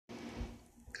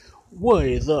What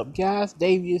is up, guys?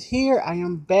 Davey is here. I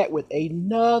am back with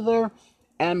another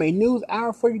anime news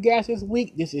hour for you guys this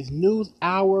week. This is news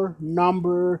hour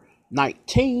number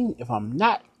 19. If I'm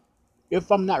not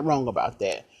wrong about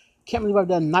that. Can't believe I've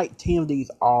done 19 of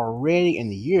these already, and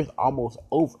the year is almost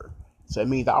over. So it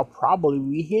means I'll probably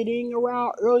be hitting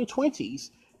around early 20s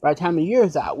by the time the year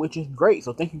is out, which is great.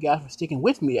 So thank you guys for sticking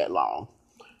with me that long.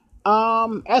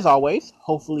 As always,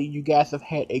 hopefully you guys have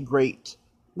had a great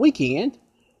weekend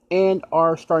and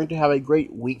are starting to have a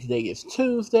great week. Today is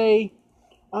Tuesday.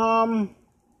 Um,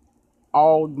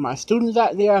 all my students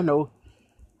out there, I know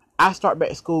I start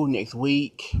back school next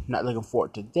week. Not looking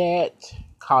forward to that.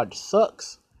 College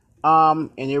sucks. And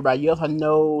everybody else I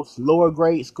know, lower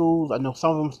grade schools, I know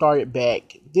some of them started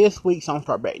back this week, some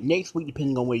start back next week,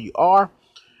 depending on where you are.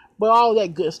 But all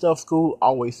that good stuff, school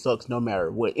always sucks no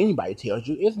matter what anybody tells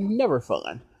you. It's never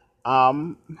fun.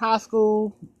 High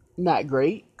school, not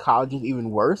great. College is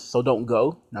even worse, so don't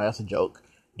go. No, that's a joke.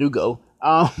 Do go.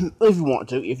 If you want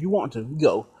to. If you want to,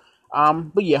 go.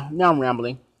 But yeah, now I'm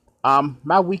rambling.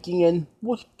 My weekend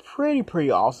was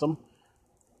pretty awesome.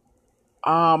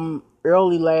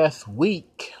 Early last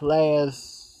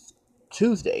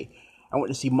Tuesday, I went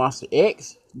to see Monster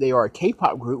X. They are a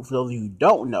K-pop group, for those of you who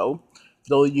don't know. For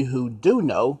those of you who do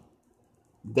know,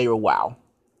 they were wow.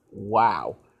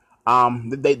 Wow.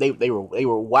 They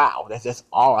were wow. That's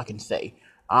all I can say.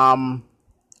 I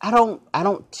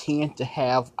don't tend to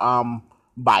have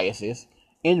biases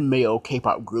in male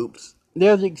K-pop groups.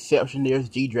 There's an exception. There's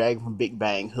G Dragon from Big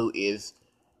Bang, who is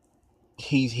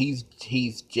he's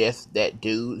just that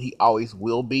dude. He always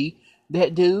will be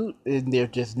that dude, and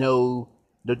there's just no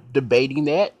debating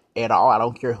that at all. I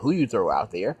don't care who you throw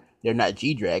out there. They're not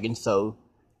G Dragon, so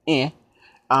eh.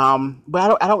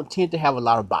 But I don't tend to have a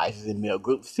lot of biases in male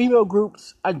groups. Female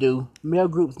groups, I do. Male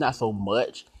groups, not so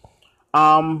much.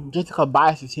 Just because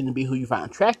biases tend to be who you find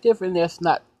attractive, and that's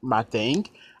not my thing.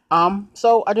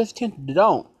 So I just tend to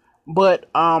don't. But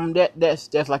that's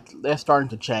starting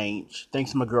to change.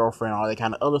 Thanks to my girlfriend, all that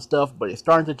kind of other stuff. But it's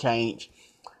starting to change.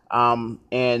 And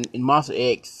in Monster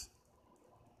X,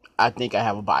 I think I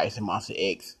have a bias in Monster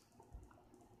X.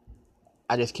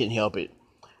 I just can't help it.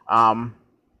 Um,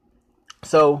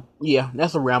 so yeah,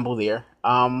 that's a ramble there.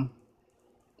 I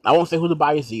won't say who the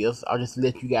bias is. I'll just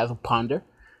let you guys ponder.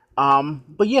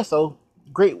 But yeah, so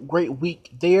great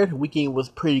week there. The weekend was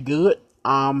pretty good.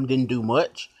 Didn't do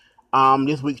much.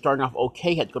 This week starting off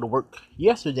okay. Had to go to work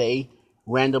yesterday.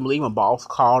 Randomly, my boss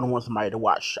called and wanted somebody to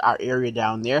watch our area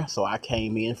down there, so I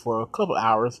came in for a couple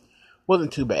hours.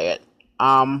 Wasn't too bad.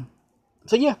 Um,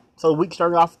 so yeah, so the week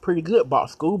started off pretty good. Bought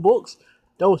school books.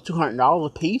 Those $200 a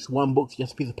piece. One book's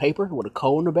just a piece of paper with a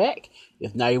code in the back.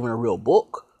 It's not even a real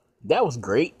book. That was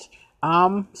great.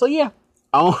 So yeah,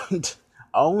 on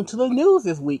on to the news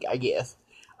this week, I guess.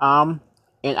 Um,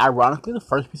 and ironically, the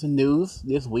first piece of news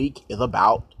this week is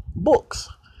about books.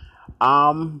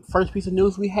 First piece of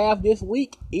news we have this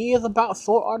week is about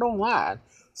Sword Art Online.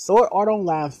 Sword Art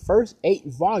Online's first 8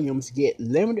 volumes get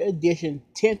limited edition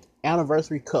 10th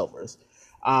anniversary covers.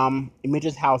 It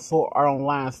mentions how Sword Art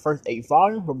Online's first 8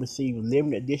 volumes will receive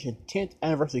limited edition 10th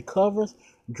anniversary covers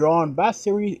drawn by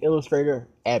series illustrator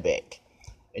Abek.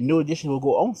 A new edition will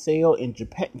go on sale in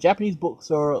Japanese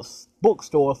bookstores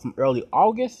from early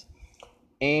August,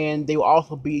 and they will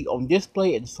also be on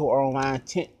display at the Sword Art Online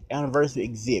 10th anniversary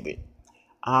exhibit.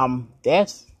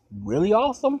 That's really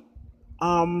awesome.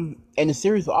 And the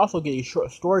series will also get a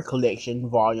short story collection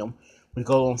volume, which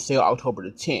goes on sale October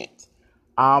the 10th.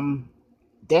 Um,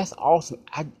 that's awesome.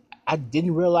 I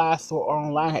didn't realize Sword Art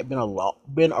Online had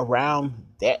been around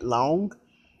that long.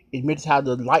 It mentions how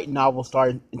the light novel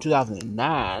started in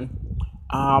 2009.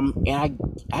 And I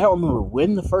don't remember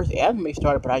when the first anime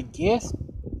started, but I guess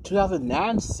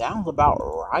 2009 sounds about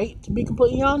right, to be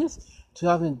completely honest.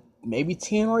 2000, maybe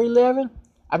 10 or 11.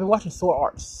 I've been watching Sword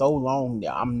Art so long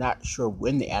now, I'm not sure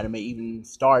when the anime even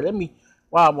started.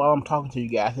 While I'm talking to you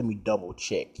guys, let me double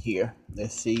check here.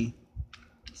 Let's see.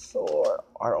 Sword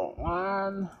Art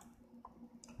Online.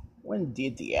 When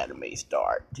did the anime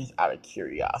start? Just out of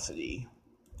curiosity.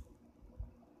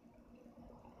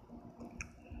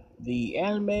 The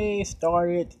anime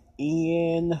started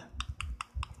in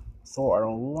Sword Art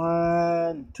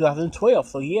Online 2012.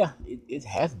 So yeah, it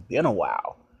has been a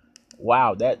while.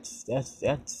 Wow, that's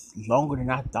longer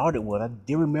than I thought it was. I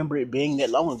didn't remember it being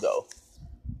that long ago.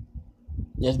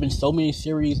 There's been so many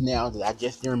series now that I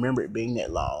just didn't remember it being that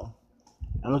long.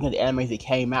 I'm looking at the animes they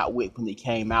came out with when they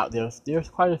came out. There's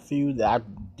quite a few that I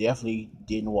definitely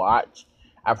didn't watch.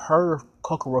 I've heard of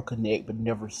Kokoro Connect but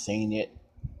never seen it.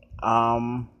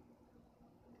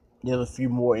 There's a few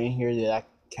more in here that I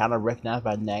kind of recognize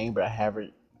by name, but I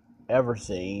haven't ever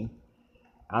seen.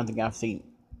 I don't think I've seen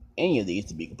any of these,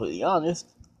 to be completely honest.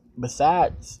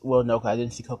 Besides, well, no, 'cause I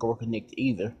didn't see Kokoro Connect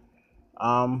either.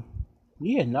 Um,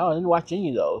 yeah, no, I didn't watch any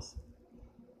of those.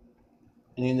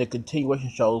 And then the continuation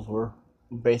shows were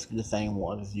basically the same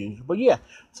ones as usual. But yeah,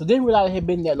 so didn't realize it had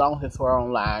been that long since Sword Art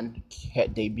Online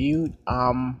had debuted.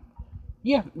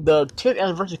 Yeah, the 10th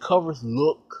anniversary covers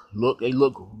they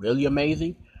look really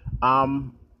amazing.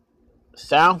 Um,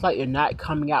 Sounds like they're not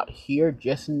coming out here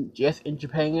just in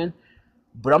Japan,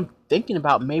 but I'm thinking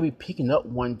about maybe picking up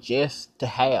one just to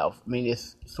have. I mean,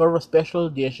 it's sort of a special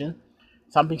edition,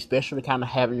 something special to kind of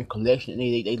have in your collection, and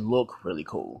they look really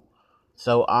cool.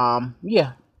 So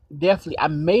yeah, definitely.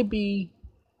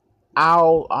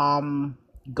 I'll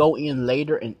go in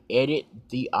later and edit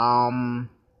the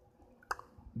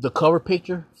cover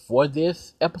picture for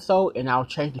this episode, and I'll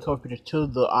change the cover picture to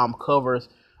the covers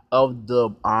of the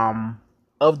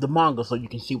manga so you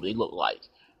can see what they look like.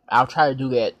 I'll try to do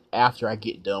that after I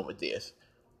get done with this.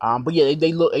 But yeah,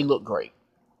 they look great.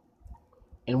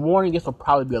 And warning, this will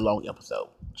probably be a long episode.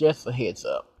 Just a heads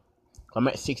up. I'm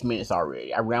at 6 minutes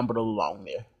already. I rambled along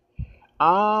there.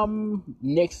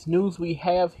 Next news we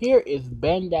have here is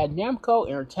Bandai Namco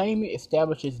Entertainment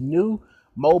establishes new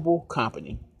mobile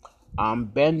company.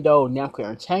 Bandai Namco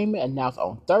Entertainment announced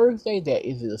on Thursday that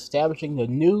it is establishing the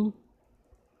new.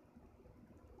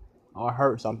 Oh, I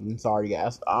heard something. Sorry,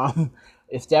 guys.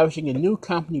 Establishing a new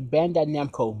company, Bandai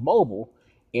Namco Mobile,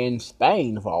 in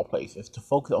Spain, of all places, to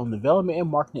focus on development and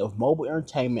marketing of mobile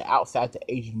entertainment outside the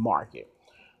Asian market.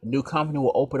 The new company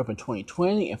will open up in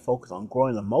 2020 and focus on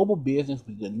growing the mobile business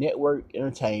with the network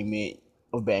entertainment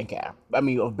of Bandai.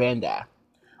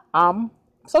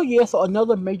 So yeah, so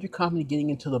another major company getting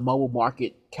into the mobile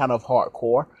market, kind of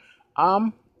hardcore.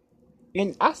 And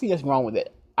I see nothing wrong with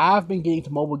it. I've been getting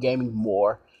to mobile gaming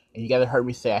more, and you guys heard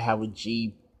me say I have a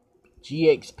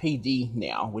GXPD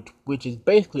now, which is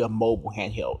basically a mobile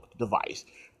handheld device,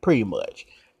 pretty much.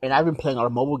 And I've been playing a lot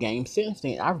of mobile games since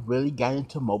then. I've really got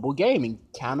into mobile gaming,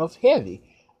 kind of heavy.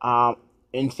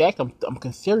 In fact, I'm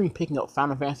considering picking up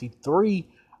Final Fantasy 3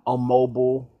 on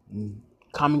mobile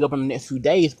coming up in the next few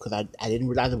days because I didn't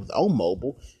realize it was on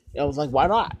mobile. And I was like, why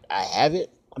not? I have it.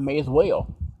 I may as well.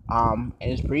 And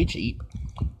it's pretty cheap.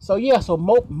 So yeah, so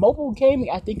mobile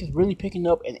gaming I think is really picking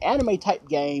up, in anime type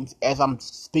games. As I'm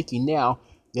speaking now,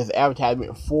 there's an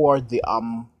advertisement for the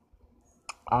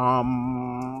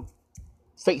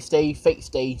Fate Stay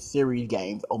series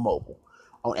games on mobile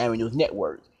on Anime News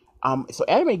Network. So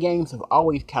anime games have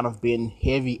always kind of been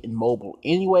heavy in mobile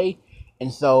anyway,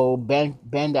 and so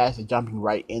Bandai is jumping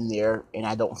right in there, and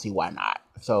I don't see why not.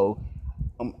 So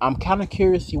I'm kind of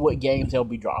curious to see what games they'll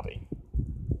be dropping.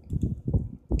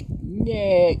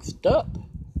 Next up,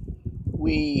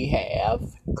 we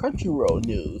have Crunchyroll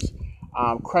news.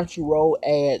 Crunchyroll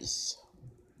adds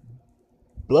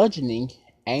Bludgeoning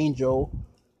Angel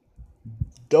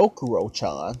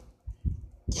Dokuro-chan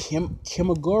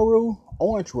Kimagure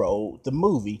Orange Road, the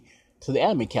movie, to the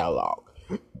anime catalog.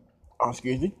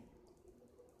 Excuse me.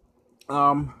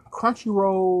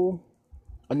 Crunchyroll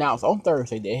announced on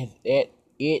Thursday that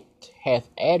it has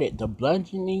added the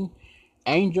Bludgeoning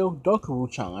Angel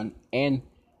Dokuro-chan and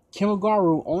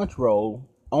Kimagure Orange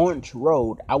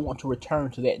Road, I Want to Return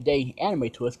to That Day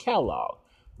anime to its catalog.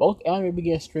 Both anime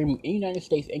began streaming in the United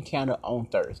States and Canada on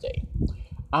Thursday.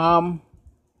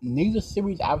 Neither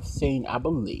series I've seen, I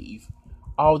believe.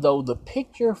 Although the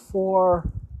picture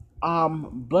for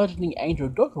Bludgeoning Angel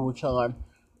Dokuro-chan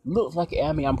looks like an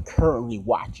anime I'm currently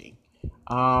watching.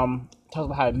 Talks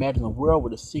about how imagine a world where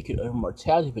the secret of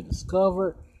immortality has been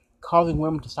discovered, causing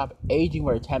women to stop aging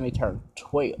by the time they turn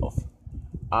 12.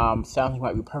 Sounds like it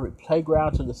might be a perfect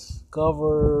playground to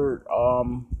discover.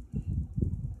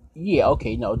 Yeah,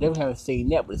 okay, no, definitely haven't seen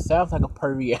that, but it sounds like a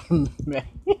perfect anime.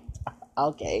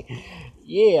 Okay,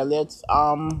 yeah, let's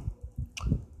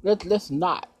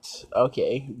not.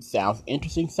 Okay, sounds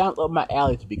interesting. Sounds up my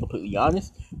alley, to be completely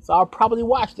honest. So I'll probably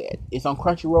watch that. It's on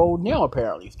Crunchyroll now,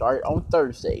 apparently. Started on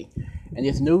Thursday, and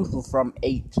this news was from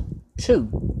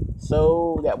 8/2.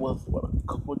 So that was what, a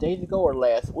couple of days ago or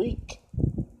last week.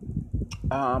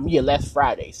 Yeah, last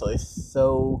Friday. So it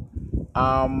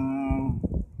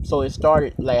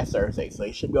started last Thursday. So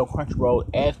it should be on Crunchyroll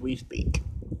as we speak.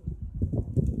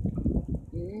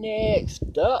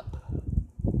 Next up,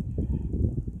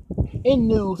 in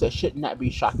news that should not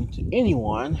be shocking to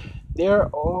anyone,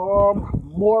 there are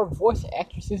more voice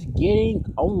actresses getting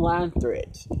online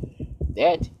threats.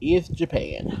 That is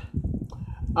Japan.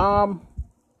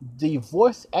 The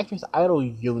voice actress idol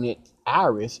unit,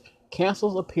 Iris,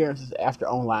 cancels appearances after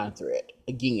online threat.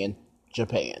 Again,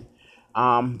 Japan.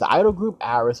 The idol group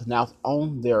Iris announced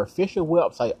on their official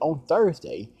website on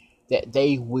Thursday that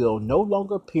they will no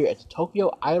longer appear at the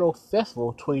Tokyo Idol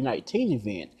Festival 2019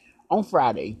 event on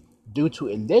Friday due to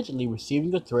allegedly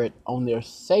receiving a threat on their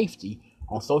safety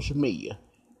on social media.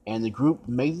 And the group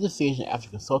made the decision after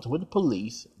consulting with the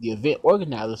police, the event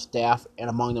organizers, staff, and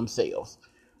among themselves.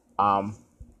 Um,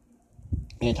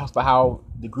 and it talks about how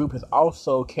the group has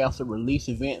also canceled release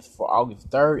events for August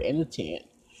 3rd and the 10th.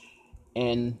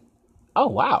 And oh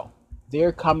wow,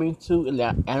 they're coming to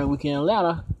Atlanta, Anime Week in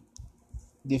Atlanta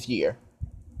this year.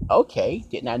 Okay,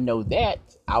 did not know that.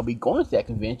 I'll be going to that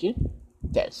convention.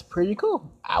 That's pretty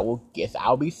cool.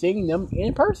 I'll be seeing them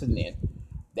in person then.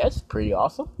 That's pretty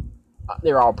awesome.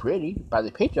 They're all pretty by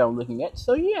the picture I'm looking at.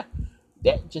 So yeah,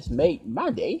 that just made my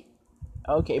day.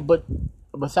 Okay, but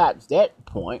besides that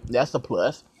point, that's a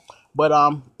plus. But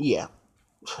yeah,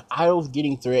 idols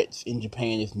getting threats in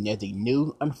Japan is nothing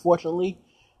new, unfortunately.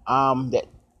 That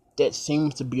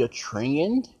seems to be a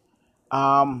trend.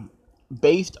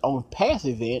 Based on past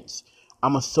events,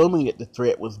 I'm assuming that the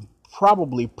threat was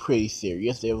probably pretty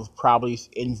serious. It was probably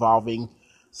involving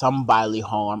some bodily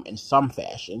harm in some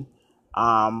fashion.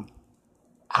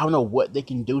 I don't know what they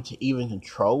can do to even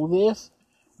control this,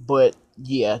 but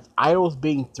yeah, idols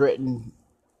being threatened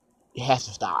has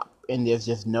to stop, and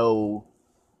there's no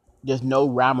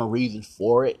rhyme or reason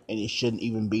for it, and it shouldn't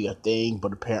even be a thing,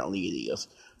 but apparently it is.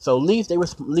 So at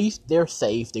least they're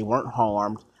safe. They weren't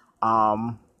harmed.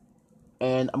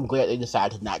 And I'm glad they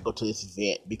decided to not go to this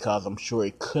event because I'm sure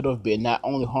it could have been not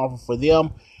only harmful for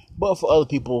them, but for other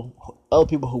people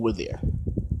who were there.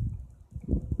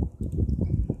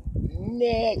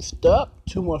 Next up,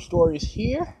 two more stories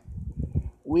here.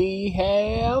 We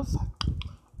have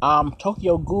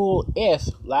Tokyo Ghoul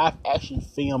S live action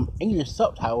film English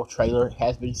subtitle trailer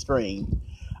has been streamed.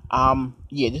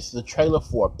 Yeah, this is a trailer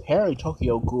for apparently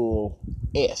Tokyo Ghoul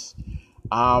S.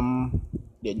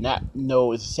 Did not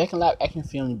know it's a second live action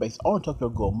film based on Tokyo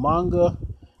Ghoul manga.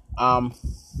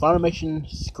 Funimation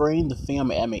screened the film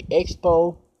at Anime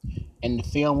Expo, and the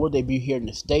film will debut here in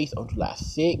the States on July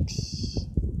 6th,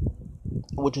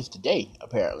 which is today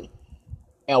apparently,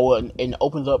 and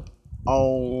opens up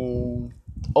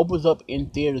in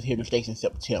theaters here in the States in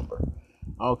September.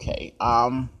 Okay,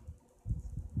 I'll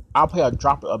play a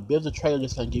bit of the trailer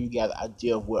just to give you guys an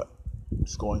idea of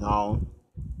what's going on.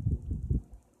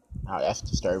 That's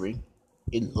disturbing.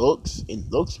 It looks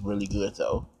really good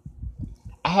though.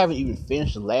 I haven't even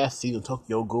finished the last season of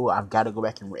Tokyo Ghoul. I've got to go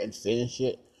back and finish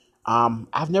it.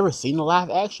 I've never seen a live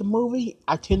action movie.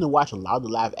 I tend to watch a lot of the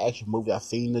live action movies. I've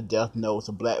seen the Death Notes,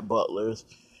 the Black Butlers,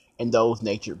 and those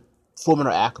nature.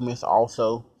 Fullmetal Alchemist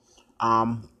also.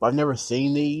 But I've never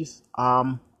seen these.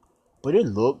 But it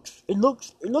looks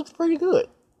pretty good.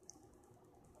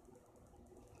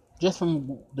 Just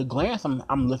from the glance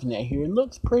I'm looking at here, it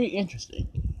looks pretty interesting.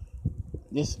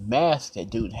 This mask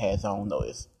that dude has on though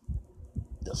is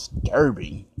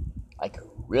disturbing, like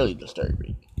really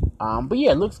disturbing. But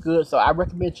yeah, it looks good. So I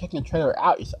recommend checking the trailer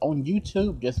out. It's on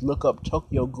YouTube. Just look up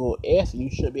Tokyo Ghoul S, and you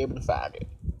should be able to find it.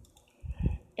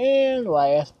 And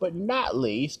last but not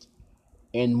least,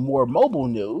 in more mobile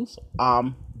news,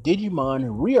 Digimon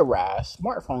Re-Arise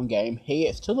smartphone game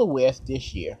heads to the West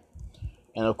this year.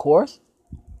 And of course,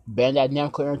 Bandai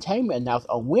Namco Entertainment announced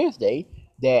on Wednesday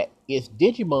that its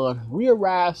Digimon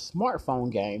Re-Arise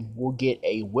smartphone game will get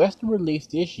a Western release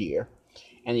this year.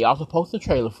 And they also posted a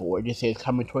trailer for it. It says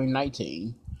coming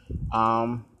 2019.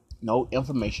 No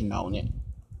information on it.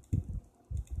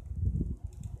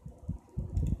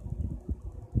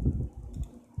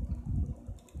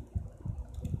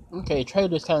 Okay, trailer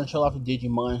just kind of showed off the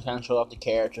Digimon, kind of showed off the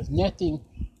characters. Nothing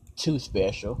too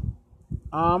special.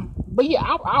 But yeah,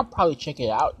 I'll probably check it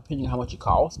out, depending on how much it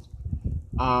costs.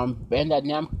 Bandai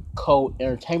Namco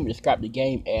Entertainment described the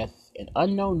game as an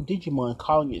unknown Digimon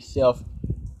calling itself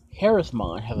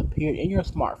Harrismon has appeared in your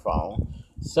smartphone.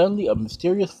 Suddenly, a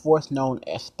mysterious force known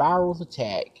as Spiral's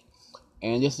attack.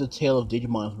 And this is a tale of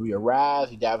Digimon's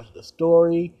Re-Arise. You dive into the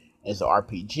story. It's an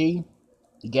RPG.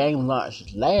 The game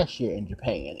launched last year in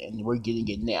Japan, and we're getting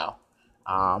it now.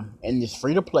 And it's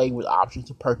free to play with options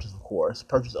to purchase, of course,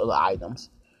 purchase other items.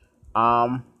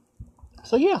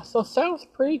 So yeah, so sounds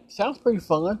pretty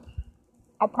fun.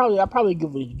 I'll probably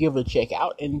give it a check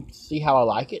out and see how I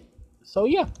like it. So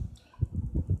yeah.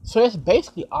 So that's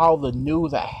basically all the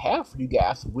news I have for you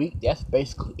guys this week. That's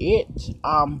basically it.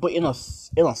 But in a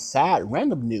side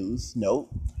random news note,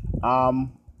 I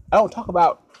don't talk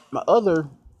about my other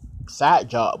side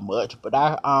job much, but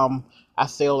I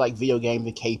sell like video games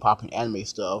and K-pop and anime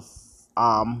stuff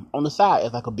on the side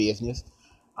as like a business.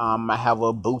 I have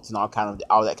a booth and all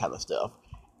that kind of stuff.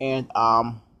 And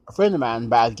a a friend of mine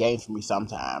buys games for me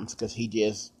sometimes because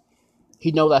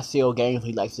he knows I sell games.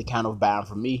 He likes to kind of buy them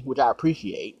for me, which I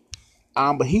appreciate.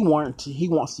 But he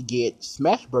wants to get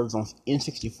Smash Bros on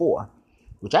N64,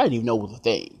 which I didn't even know was a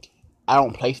thing. I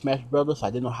don't play Smash Bros, so I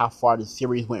didn't know how far the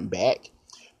series went back.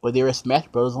 But there is Smash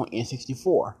Bros on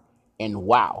N64, and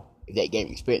wow, is that game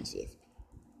expensive?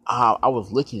 I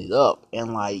was looking it up,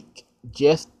 and like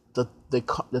just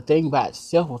the thing by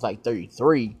itself was like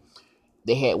 33.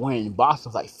 They had one in the box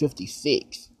was like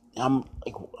 56. And I'm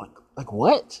like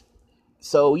what?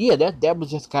 So yeah, that was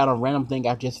just kind of a random thing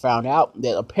I just found out,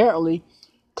 that apparently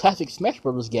classic Smash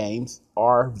Bros. Games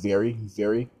are very,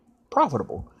 very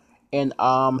profitable. And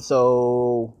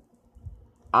so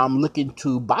I'm looking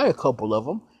to buy a couple of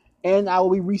them, and I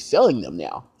will be reselling them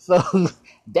now. So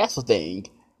that's the thing.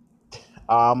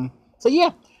 So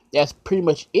yeah, that's pretty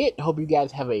much it. Hope you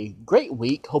guys have a great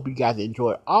week. Hope you guys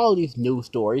enjoyed all these news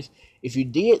stories. If you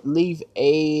did, leave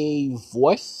a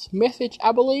voice message,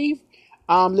 I believe.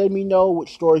 Let me know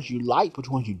which stories you liked, which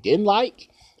ones you didn't like.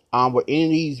 Were any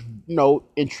of these,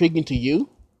 intriguing to you?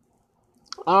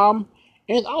 And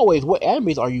as always, what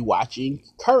animes are you watching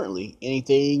currently?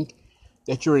 Anything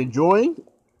that you're enjoying?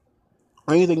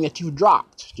 Or anything that you've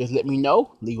dropped? Just let me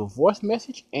know. Leave a voice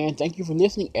message. And thank you for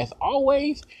listening. As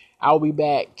always, I'll be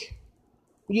back,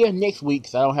 next week,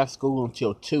 because I don't have school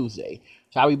until Tuesday.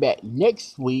 So I'll be back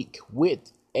next week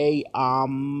with a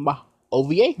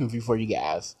OVA review for you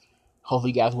guys.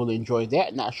 Hopefully you guys will enjoy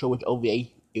that. Not sure which OVA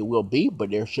it will be, but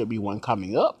there should be one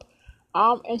coming up.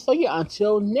 And so yeah,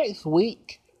 until next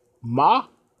week, and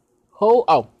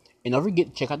don't forget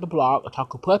to check out the blog,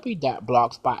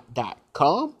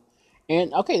 otakupuppy.blogspot.com.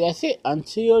 And okay, that's it.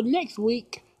 Until next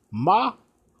week, maho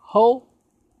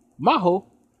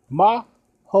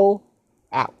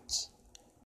out.